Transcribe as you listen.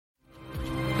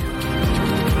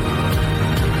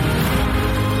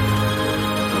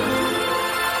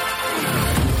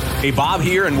Hey, Bob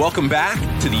here, and welcome back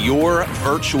to the Your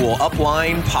Virtual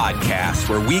Upline podcast,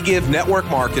 where we give network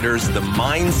marketers the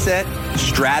mindset,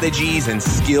 strategies, and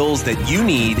skills that you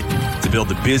need to build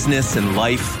the business and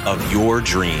life of your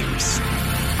dreams.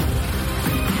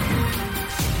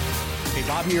 Hey,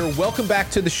 Bob here. Welcome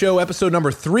back to the show, episode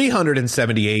number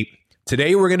 378.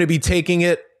 Today, we're going to be taking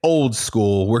it old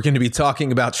school. We're going to be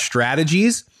talking about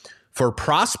strategies for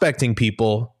prospecting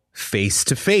people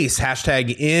face-to-face,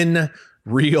 hashtag in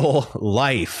real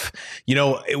life. You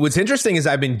know, what's interesting is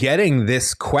I've been getting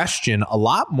this question a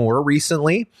lot more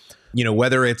recently, you know,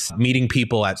 whether it's meeting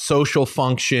people at social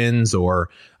functions or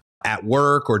at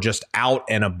work or just out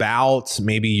and about.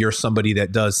 Maybe you're somebody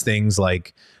that does things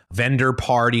like vendor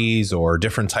parties or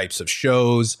different types of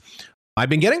shows. I've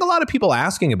been getting a lot of people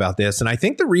asking about this. And I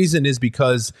think the reason is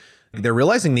because they're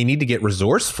realizing they need to get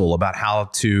resourceful about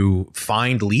how to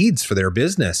find leads for their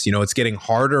business. You know, it's getting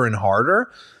harder and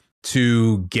harder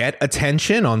to get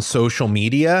attention on social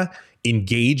media.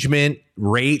 Engagement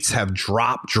rates have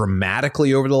dropped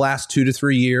dramatically over the last 2 to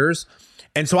 3 years.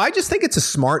 And so I just think it's a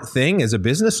smart thing as a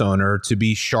business owner to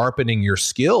be sharpening your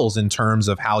skills in terms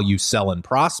of how you sell and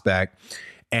prospect.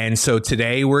 And so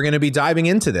today we're going to be diving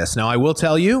into this. Now, I will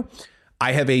tell you,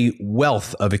 I have a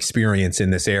wealth of experience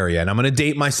in this area, and I'm going to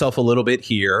date myself a little bit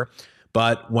here.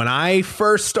 But when I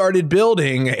first started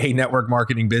building a network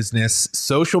marketing business,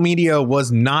 social media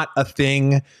was not a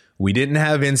thing. We didn't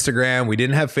have Instagram. We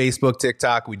didn't have Facebook,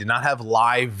 TikTok. We did not have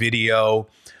live video.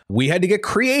 We had to get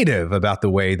creative about the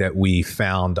way that we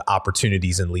found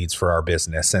opportunities and leads for our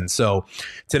business. And so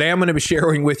today I'm going to be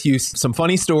sharing with you some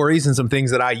funny stories and some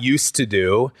things that I used to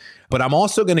do. But I'm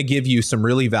also going to give you some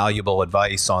really valuable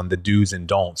advice on the do's and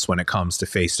don'ts when it comes to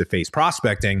face-to-face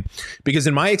prospecting. Because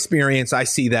in my experience, I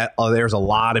see that there's a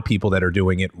lot of people that are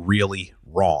doing it really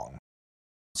wrong.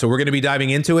 So we're going to be diving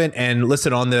into it. And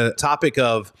listen, on the topic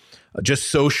of just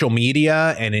social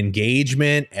media and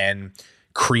engagement and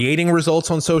creating results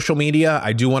on social media,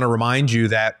 I do want to remind you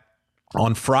that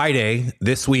on Friday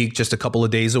this week, just a couple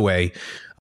of days away,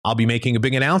 I'll be making a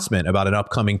big announcement about an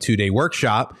upcoming 2-day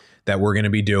workshop that we're going to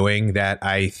be doing that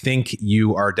I think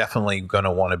you are definitely going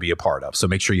to want to be a part of. So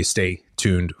make sure you stay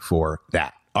tuned for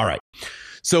that. All right.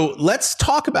 So let's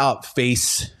talk about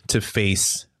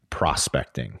face-to-face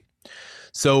prospecting.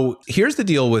 So here's the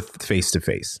deal with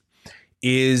face-to-face.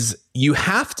 Is you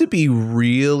have to be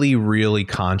really, really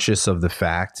conscious of the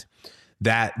fact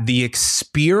that the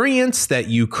experience that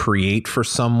you create for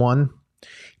someone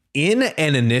in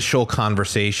an initial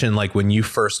conversation, like when you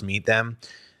first meet them,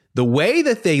 the way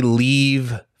that they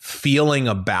leave feeling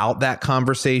about that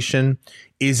conversation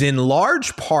is in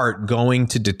large part going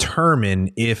to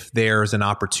determine if there's an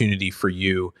opportunity for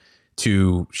you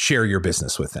to share your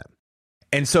business with them.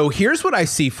 And so here's what I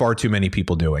see far too many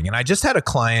people doing. And I just had a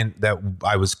client that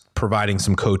I was providing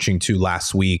some coaching to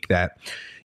last week that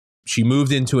she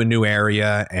moved into a new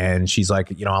area and she's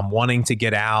like, you know, I'm wanting to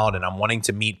get out and I'm wanting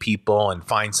to meet people and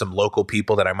find some local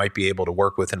people that I might be able to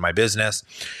work with in my business.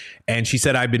 And she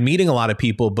said, I've been meeting a lot of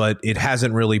people, but it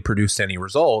hasn't really produced any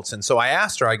results. And so I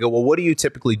asked her, I go, well, what do you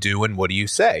typically do and what do you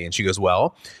say? And she goes,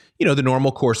 well, you know, the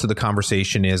normal course of the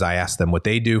conversation is I ask them what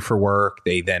they do for work.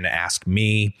 They then ask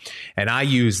me, and I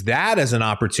use that as an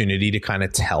opportunity to kind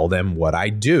of tell them what I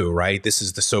do, right? This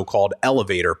is the so-called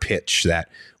elevator pitch that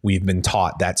we've been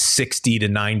taught, that 60 to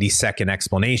 90 second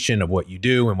explanation of what you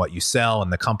do and what you sell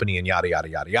and the company and yada, yada,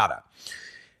 yada, yada.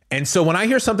 And so when I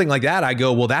hear something like that, I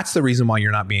go, well, that's the reason why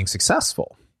you're not being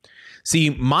successful.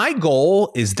 See, my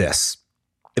goal is this.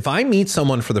 If I meet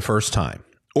someone for the first time,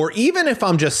 or even if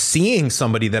I'm just seeing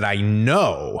somebody that I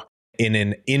know in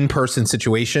an in-person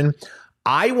situation,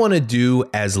 I want to do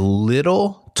as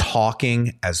little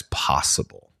talking as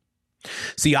possible.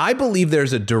 See, I believe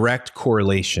there's a direct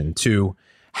correlation to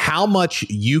how much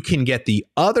you can get the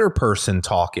other person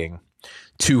talking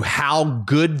to how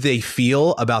good they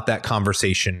feel about that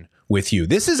conversation with you.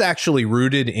 This is actually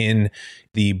rooted in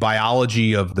the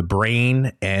biology of the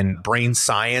brain, and brain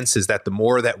science is that the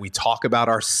more that we talk about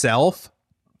ourselves,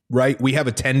 right, we have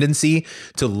a tendency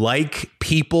to like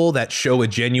people that show a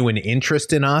genuine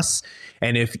interest in us.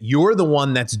 And if you're the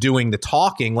one that's doing the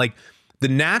talking, like the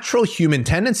natural human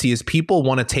tendency is people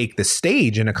want to take the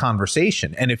stage in a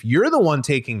conversation. And if you're the one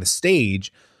taking the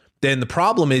stage, then the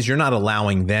problem is you're not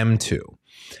allowing them to.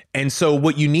 And so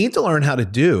what you need to learn how to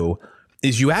do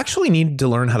is you actually need to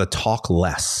learn how to talk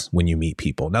less when you meet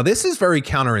people. Now, this is very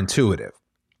counterintuitive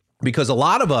because a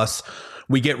lot of us,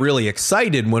 we get really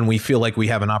excited when we feel like we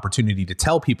have an opportunity to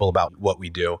tell people about what we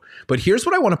do. But here's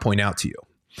what I want to point out to you.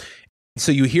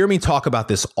 So you hear me talk about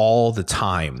this all the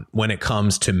time when it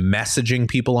comes to messaging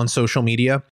people on social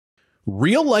media.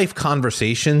 Real life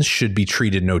conversations should be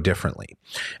treated no differently.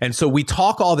 And so we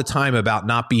talk all the time about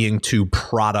not being too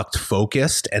product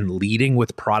focused and leading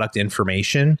with product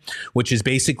information, which is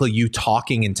basically you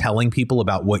talking and telling people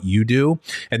about what you do.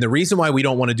 And the reason why we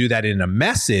don't want to do that in a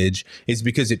message is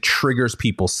because it triggers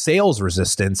people's sales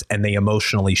resistance and they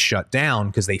emotionally shut down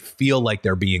because they feel like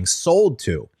they're being sold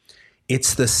to.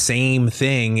 It's the same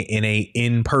thing in a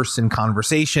in-person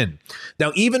conversation.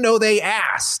 Now, even though they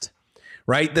asked,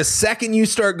 right? The second you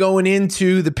start going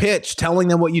into the pitch, telling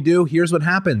them what you do, here's what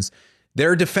happens.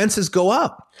 Their defenses go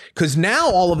up because now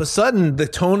all of a sudden the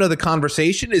tone of the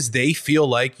conversation is they feel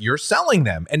like you're selling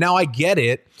them. And now I get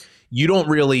it. You don't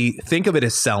really think of it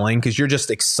as selling because you're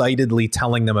just excitedly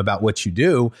telling them about what you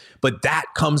do. But that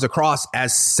comes across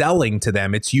as selling to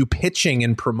them. It's you pitching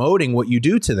and promoting what you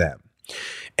do to them.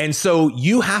 And so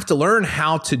you have to learn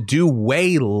how to do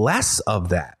way less of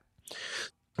that.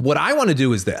 What I want to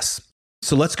do is this.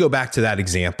 So let's go back to that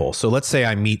example. So let's say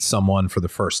I meet someone for the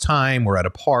first time. We're at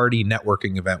a party,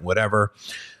 networking event, whatever.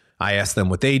 I ask them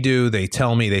what they do. They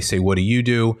tell me, they say, what do you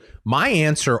do? My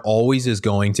answer always is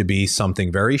going to be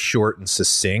something very short and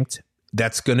succinct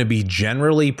that's going to be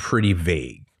generally pretty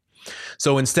vague.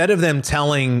 So instead of them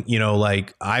telling,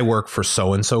 like I work for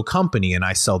so-and-so company and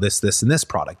I sell this, this, and this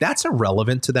product, that's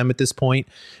irrelevant to them at this point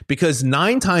because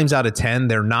 9 times out of 10,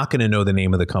 they're not going to know the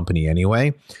name of the company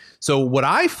anyway. So what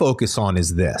I focus on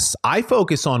is this. I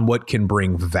focus on what can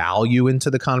bring value into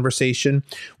the conversation,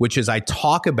 which is I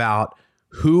talk about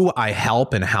who I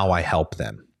help and how I help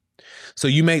them. So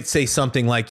you might say something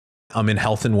like, I'm in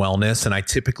health and wellness, and I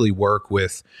typically work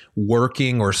with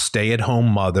working or stay-at-home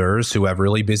mothers who have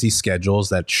really busy schedules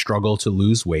that struggle to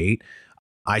lose weight.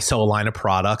 I sell a line of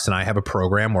products, and I have a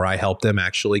program where I help them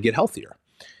actually get healthier.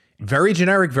 Very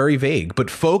generic, very vague, but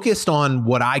focused on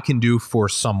what I can do for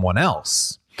someone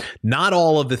else. Not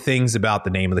all of the things about the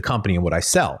name of the company and what I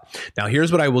sell. Now,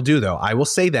 here's what I will do, though. I will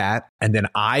say that, and then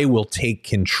I will take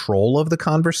control of the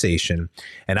conversation,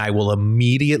 and I will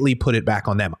immediately put it back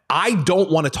on them. I don't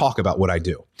want to talk about what I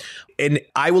do, and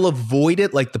I will avoid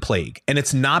it like the plague. And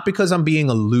it's not because I'm being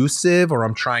elusive or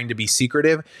I'm trying to be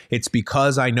secretive. It's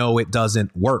because I know it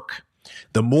doesn't work.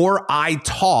 The more I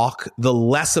talk, the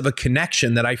less of a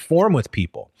connection that I form with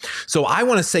people. So I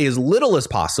want to say as little as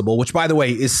possible, which, by the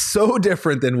way, is so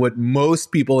different than what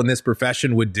most people in this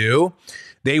profession would do.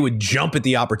 They would jump at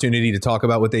the opportunity to talk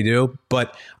about what they do.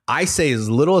 But I say as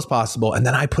little as possible, and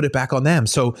then I put it back on them.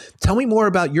 So tell me more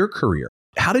about your career.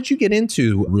 How did you get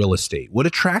into real estate? What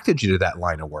attracted you to that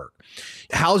line of work?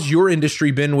 How's your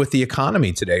industry been with the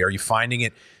economy today? Are you finding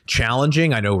it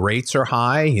challenging? I know rates are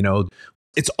high,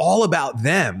 It's all about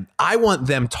them. I want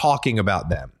them talking about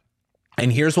them.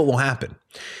 And here's what will happen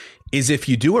is if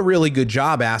you do a really good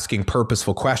job asking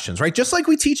purposeful questions, right? Just like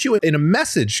we teach you in a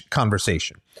message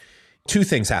conversation, 2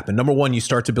 things happen. Number 1, you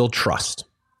start to build trust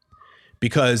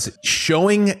because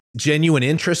showing genuine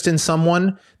interest in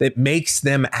someone that makes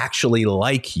them actually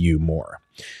like you more.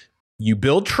 You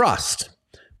build trust.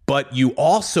 But you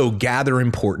also gather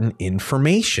important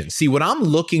information. See, what I'm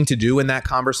looking to do in that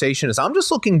conversation is I'm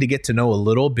just looking to get to know a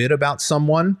little bit about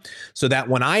someone so that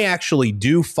when I actually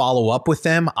do follow up with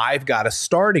them, I've got a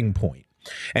starting point.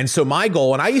 And so my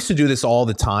goal, and I used to do this all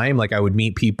the time, like I would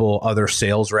meet people, other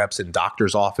sales reps in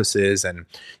doctors' offices. And,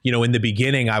 in the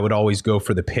beginning, I would always go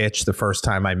for the pitch the first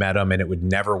time I met them and it would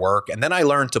never work. And then I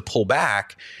learned to pull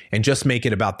back and just make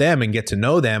it about them and get to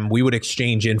know them. We would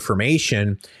exchange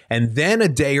information. And then a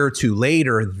day or 2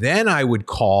 later, then I would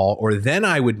call or then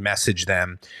I would message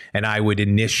them and I would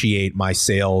initiate my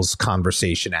sales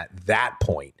conversation at that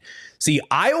point. See,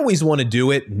 I always want to do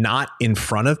it not in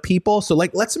front of people. So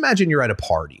let's imagine you're at a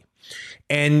party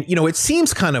and, it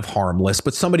seems kind of harmless,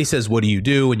 but somebody says, what do you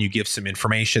do? And you give some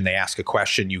information, they ask a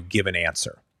question, you give an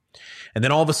answer. And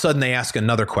then all of a sudden they ask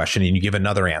another question and you give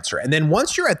another answer. And then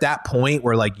once you're at that point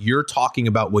where you're talking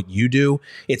about what you do,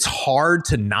 it's hard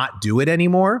to not do it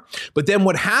anymore. But then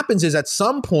what happens is at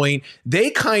some point they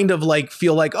kind of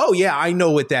feel like, oh yeah, I know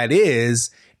what that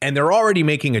is. And they're already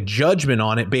making a judgment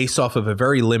on it based off of a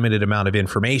very limited amount of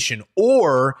information.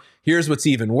 Or here's what's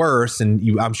even worse,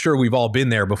 and I'm sure we've all been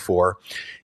there before.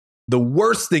 The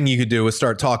worst thing you could do is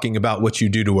start talking about what you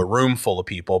do to a room full of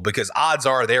people, because odds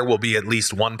are there will be at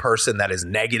least one person that is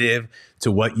negative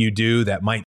to what you do that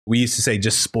might, we used to say,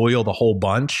 just spoil the whole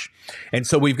bunch. And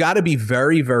so we've got to be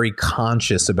very, very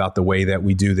conscious about the way that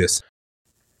we do this.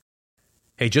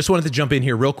 Hey, just wanted to jump in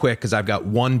here real quick because I've got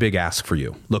one big ask for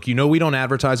you. Look, you know we don't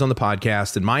advertise on the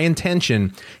podcast, and my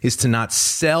intention is to not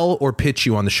sell or pitch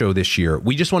you on the show this year.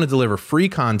 We just want to deliver free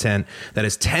content that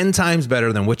is 10 times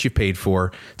better than what you've paid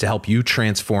for to help you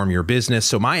transform your business.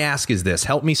 So my ask is this: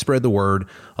 help me spread the word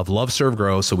of Love, Serve,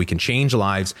 Grow so we can change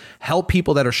lives, help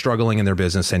people that are struggling in their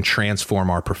business, and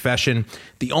transform our profession.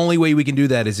 The only way we can do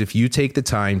that is if you take the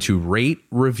time to rate,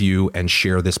 review, and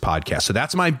share this podcast. So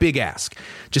that's my big ask.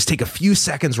 Just take a few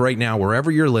seconds right now, wherever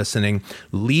you're listening,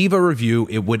 leave a review.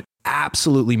 It would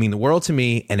absolutely mean the world to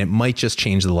me, and it might just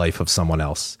change the life of someone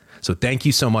else. So thank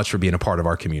you so much for being a part of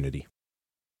our community.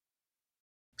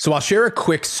 So I'll share a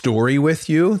quick story with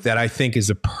you that I think is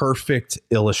a perfect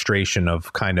illustration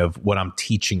of kind of what I'm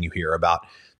teaching you here about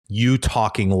you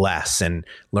talking less and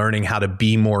learning how to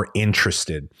be more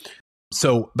interested.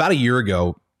 So about a year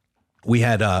ago, we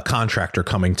had a contractor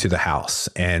coming to the house.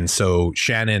 And so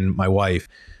Shannon, my wife,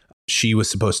 she was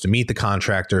supposed to meet the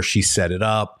contractor. She set it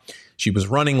up. She was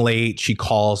running late. She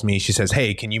calls me. She says,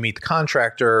 "Hey, can you meet the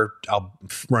contractor? I'm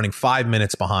running 5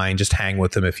 minutes behind. Just hang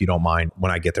with him if you don't mind.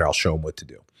 When I get there, I'll show him what to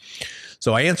do."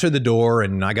 So I answered the door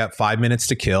and I got 5 minutes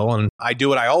to kill. And I do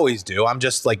what I always do. I'm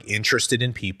just like interested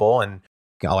in people and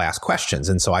I'll ask questions.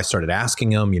 And so I started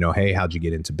asking him, "Hey, how'd you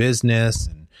get into business?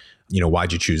 And,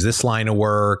 why'd you choose this line of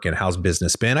work? And how's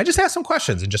business been?" I just asked some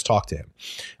questions and just talked to him.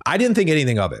 I didn't think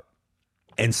anything of it.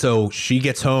 And so she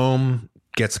gets home,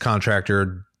 gets a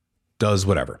contractor, does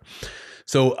whatever.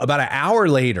 So about an hour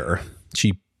later,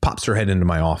 she pops her head into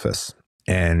my office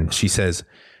and she says,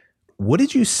 "What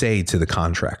did you say to the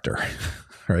contractor?"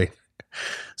 Right.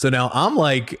 So now I'm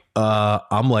like,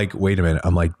 wait a minute.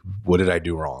 I'm like, what did I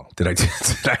do wrong? Did I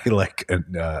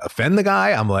offend the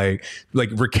guy? I'm like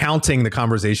recounting the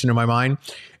conversation in my mind.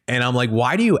 And I'm like,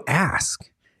 why do you ask?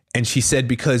 And she said,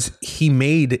 because he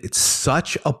made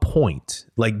such a point,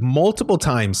 like multiple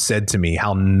times said to me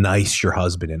how nice your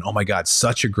husband and, "Oh my God,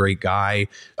 such a great guy.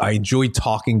 I enjoyed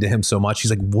talking to him so much." She's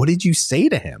like, "What did you say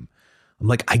to him?" I'm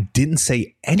like, "I didn't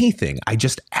say anything. I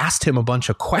just asked him a bunch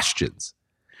of questions."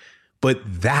 But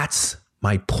that's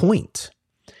my point.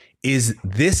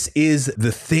 This is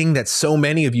the thing that so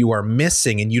many of you are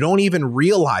missing and you don't even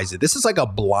realize it. This is like a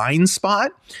blind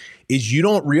spot. Is you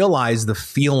don't realize the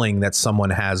feeling that someone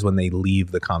has when they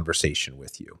leave the conversation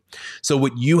with you. So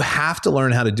what you have to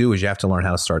learn how to do is you have to learn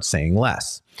how to start saying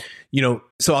less.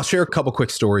 So I'll share a couple quick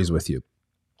stories with you.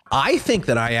 I think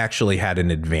that I actually had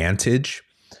an advantage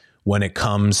when it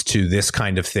comes to this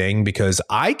kind of thing because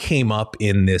I came up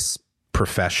in this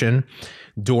profession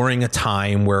during a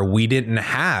time where we didn't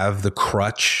have the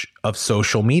crutch of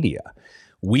social media.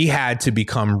 We had to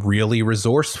become really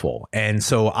resourceful. And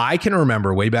so I can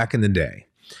remember way back in the day,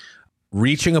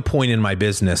 reaching a point in my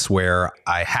business where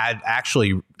I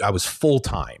was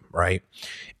full-time, right?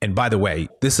 And by the way,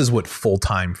 this is what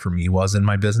full-time for me was in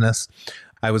my business.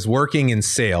 I was working in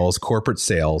sales, corporate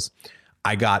sales.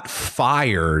 I got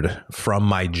fired from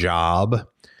my job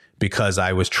because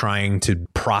I was trying to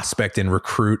prospect and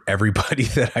recruit everybody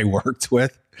that I worked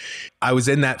with. I was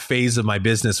in that phase of my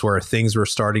business where things were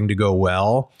starting to go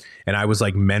well. And I was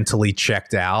like mentally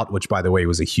checked out, which by the way,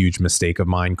 was a huge mistake of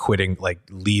mine. Quitting, like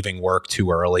leaving work too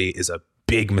early is a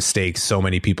big mistake so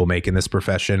many people make in this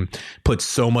profession. Put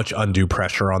so much undue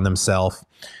pressure on themselves.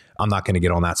 I'm not going to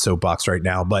get on that soapbox right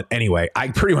now. But anyway, I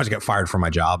pretty much got fired from my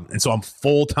job. And so I'm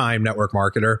full-time network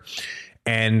marketer.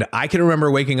 And I can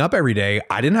remember waking up every day.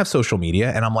 I didn't have social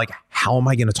media. And I'm like, how am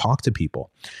I going to talk to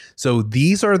people? So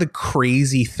these are the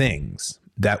crazy things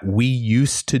that we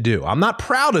used to do. I'm not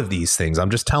proud of these things.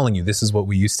 I'm just telling you, this is what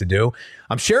we used to do.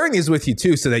 I'm sharing these with you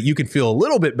too, so that you can feel a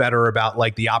little bit better about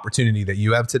like the opportunity that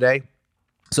you have today.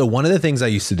 So one of the things I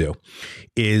used to do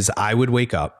is I would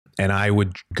wake up and I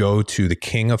would go to the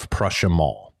King of Prussia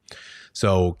Mall.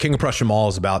 So King of Prussia Mall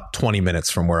is about 20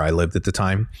 minutes from where I lived at the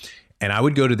time. And I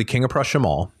would go to the King of Prussia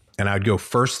Mall and I would go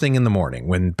first thing in the morning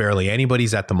when barely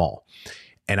anybody's at the mall.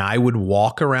 And I would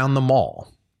walk around the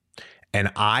mall.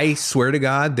 And I swear to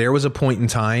God, there was a point in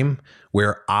time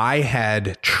where I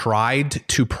had tried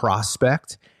to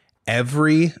prospect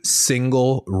every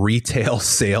single retail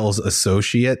sales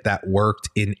associate that worked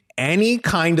in any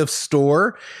kind of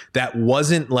store that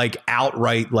wasn't like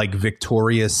outright like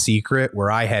Victoria's Secret,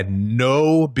 where I had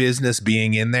no business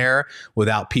being in there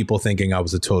without people thinking I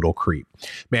was a total creep.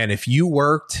 Man, if you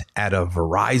worked at a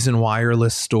Verizon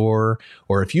wireless store,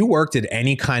 or if you worked at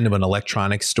any kind of an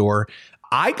electronics store,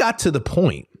 I got to the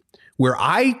point where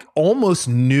I almost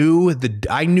knew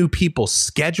people's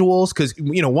schedules, because,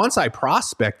 once I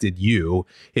prospected you,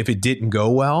 if it didn't go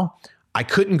well, I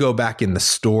couldn't go back in the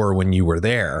store when you were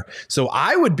there. So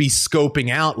I would be scoping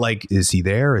out like, is he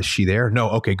there? Is she there? No.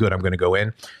 Okay, good. I'm going to go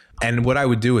in. And what I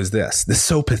would do is this is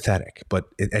so pathetic, but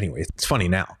anyway, it's funny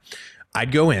now.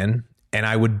 I'd go in and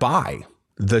I would buy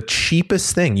the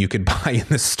cheapest thing you could buy in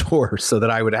the store so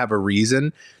that I would have a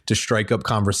reason to strike up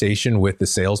conversation with the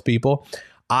salespeople.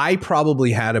 I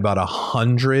probably had about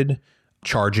 100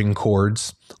 charging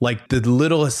cords, like the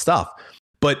littlest stuff.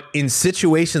 But in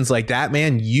situations like that,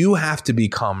 man, you have to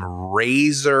become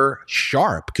razor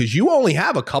sharp because you only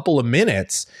have a couple of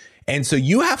minutes. And so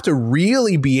you have to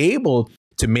really be able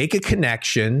to make a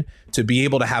connection, to be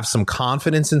able to have some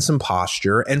confidence and some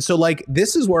posture. And so like,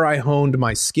 this is where I honed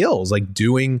my skills, like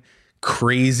doing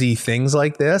crazy things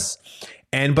like this.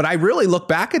 But I really look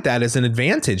back at that as an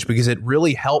advantage because it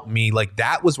really helped me. Like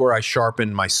that was where I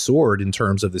sharpened my sword in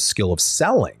terms of the skill of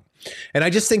selling. And I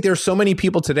just think there's so many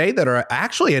people today that are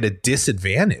actually at a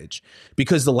disadvantage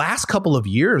because the last couple of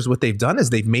years, what they've done is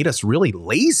they've made us really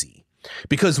lazy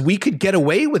because we could get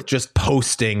away with just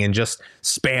posting and just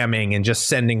spamming and just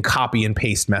sending copy and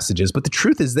paste messages. But the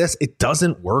truth is this, it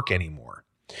doesn't work anymore.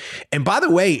 And by the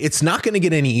way, it's not going to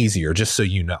get any easier, just so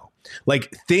you know.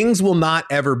 Like things will not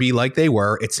ever be like they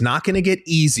were. It's not going to get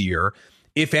easier.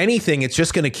 If anything, it's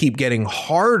just going to keep getting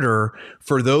harder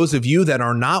for those of you that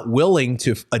are not willing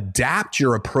to adapt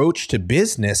your approach to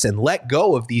business and let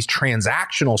go of these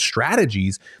transactional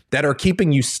strategies that are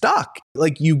keeping you stuck.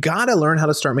 Like you got to learn how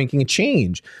to start making a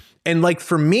change. And like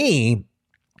for me,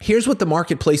 here's what the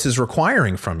marketplace is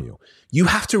requiring from you. You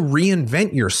have to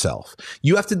reinvent yourself.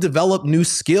 You have to develop new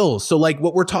skills. So like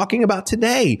what we're talking about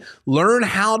today, learn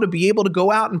how to be able to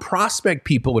go out and prospect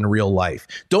people in real life.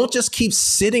 Don't just keep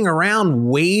sitting around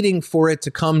waiting for it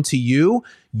to come to you.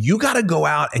 You got to go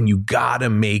out and you got to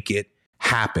make it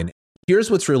happen.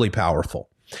 Here's what's really powerful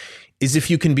is if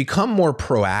you can become more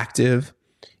proactive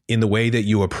in the way that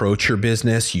you approach your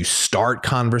business, you start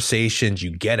conversations,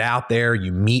 you get out there, you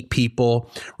meet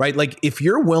people, right? Like if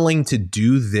you're willing to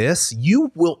do this,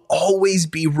 you will always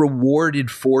be rewarded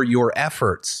for your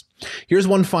efforts. Here's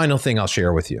one final thing I'll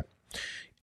share with you.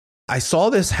 I saw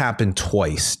this happen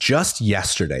twice just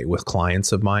yesterday with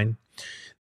clients of mine.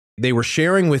 They were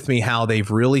sharing with me how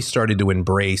they've really started to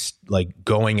embrace like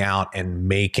going out and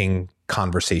making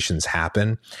conversations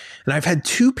happen. And I've had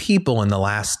 2 people in the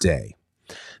last day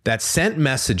that sent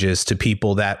messages to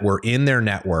people that were in their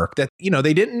network that, you know,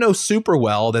 they didn't know super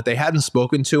well, that they hadn't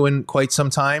spoken to in quite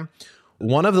some time.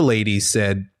 One of the ladies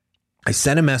said, I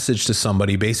sent a message to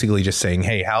somebody basically just saying,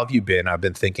 hey, how have you been? I've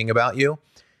been thinking about you.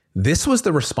 This was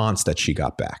the response that she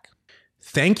got back.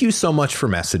 Thank you so much for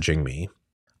messaging me.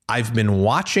 I've been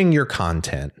watching your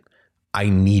content. I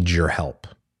need your help.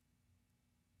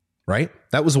 Right?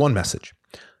 That was one message.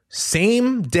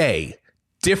 Same day,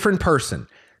 different person.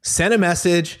 Sent a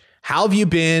message. How have you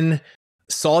been?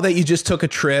 Saw that you just took a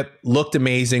trip. Looked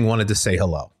amazing. Wanted to say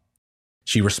hello.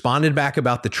 She responded back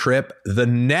about the trip. The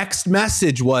next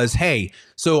message was, hey,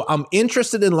 so I'm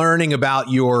interested in learning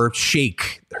about your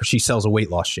shake. She sells a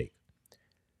weight loss shake.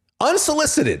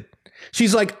 Unsolicited.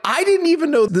 She's like, I didn't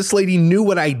even know this lady knew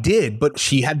what I did, but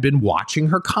she had been watching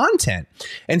her content.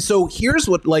 And so here's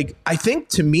what, like, I think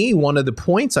to me, one of the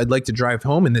points I'd like to drive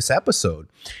home in this episode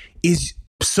is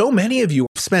so many of you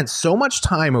have spent so much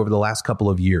time over the last couple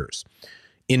of years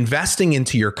investing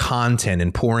into your content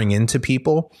and pouring into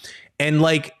people. And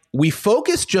like, we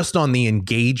focus just on the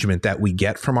engagement that we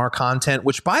get from our content,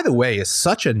 which by the way, is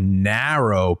such a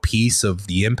narrow piece of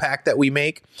the impact that we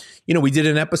make. You know, we did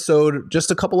an episode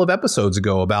just a couple of episodes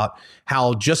ago about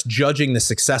how just judging the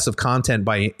success of content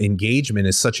by engagement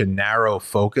is such a narrow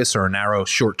focus or a narrow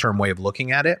short-term way of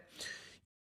looking at it.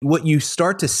 What you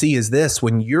start to see is this: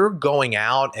 when you're going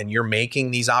out and you're making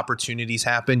these opportunities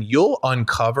happen, you'll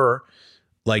uncover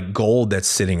like gold that's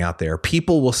sitting out there.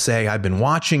 People will say, I've been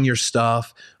watching your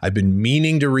stuff. I've been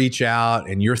meaning to reach out.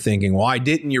 And you're thinking, why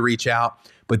didn't you reach out?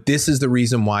 But this is the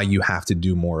reason why you have to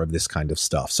do more of this kind of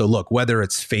stuff. So look, whether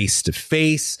it's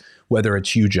face-to-face, whether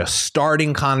it's you just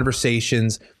starting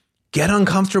conversations, get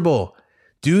uncomfortable.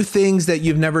 Do things that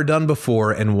you've never done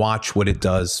before and watch what it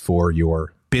does for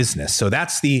your business. So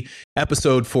that's the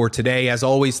episode for today. As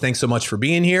always, thanks so much for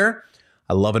being here.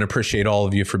 I love and appreciate all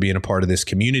of you for being a part of this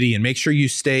community, and make sure you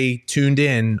stay tuned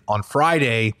in. On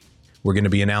Friday, we're going to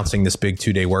be announcing this big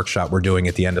 2-day workshop we're doing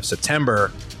at the end of September,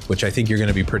 which I think you're going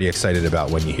to be pretty excited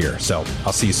about when you hear. So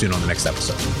I'll see you soon on the next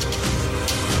episode.